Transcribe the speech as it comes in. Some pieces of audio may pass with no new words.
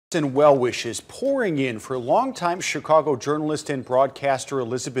And well wishes pouring in for longtime Chicago journalist and broadcaster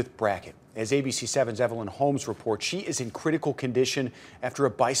Elizabeth Brackett. As ABC 7's Evelyn Holmes reports, she is in critical condition after a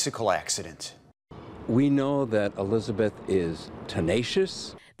bicycle accident. We know that Elizabeth is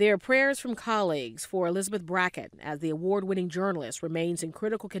tenacious. There are prayers from colleagues for Elizabeth Brackett as the award-winning journalist remains in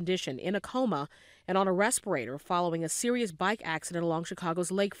critical condition in a coma and on a respirator following a serious bike accident along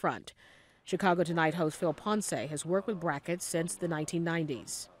Chicago's lakefront. Chicago Tonight host Phil Ponce has worked with Brackett since the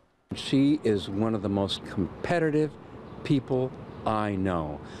 1990s. She is one of the most competitive people I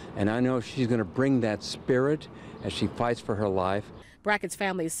know, and I know she's going to bring that spirit as she fights for her life. Brackett's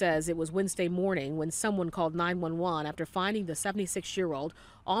family says it was Wednesday morning when someone called 911 after finding the 76-year-old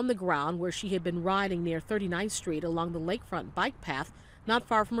on the ground where she had been riding near 39th Street along the lakefront bike path not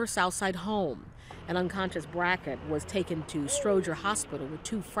far from her Southside home. An unconscious Brackett was taken to Stroger Hospital with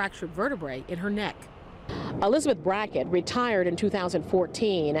 2 fractured vertebrae in her neck. Elizabeth Brackett retired in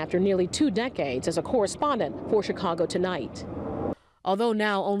 2014 after nearly 2 decades as a correspondent for Chicago Tonight. Although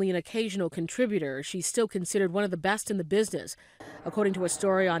now only an occasional contributor, she's still considered one of the best in the business. According to a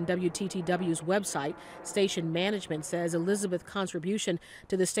story on WTTW's website, station management says Elizabeth's contribution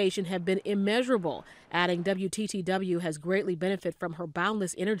to the station have been immeasurable, adding WTTW has greatly benefited from her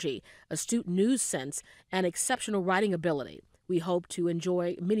boundless energy, astute news sense, and exceptional writing ability. We hope to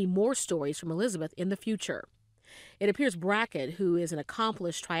enjoy many more stories from Elizabeth in the future. It appears Brackett, who is an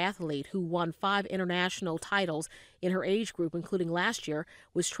accomplished triathlete who won 5 international titles in her age group, including last year,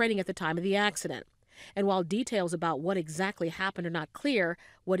 was training at the time of the accident. And while details about what exactly happened are not clear,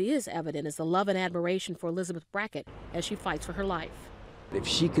 what is evident is the love and admiration for Elizabeth Brackett as she fights for her life. If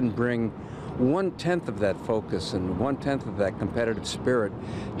she can bring 1/10 of that focus and 1/10 of that competitive spirit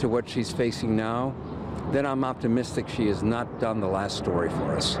to what she's facing now, then I'm optimistic she has not done the last story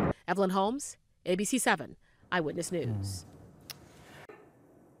for us. Evelyn Holmes, ABC 7 Eyewitness News.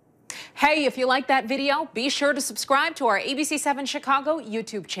 Hey, if you like that video, be sure to subscribe to our ABC 7 Chicago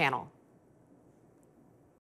YouTube channel.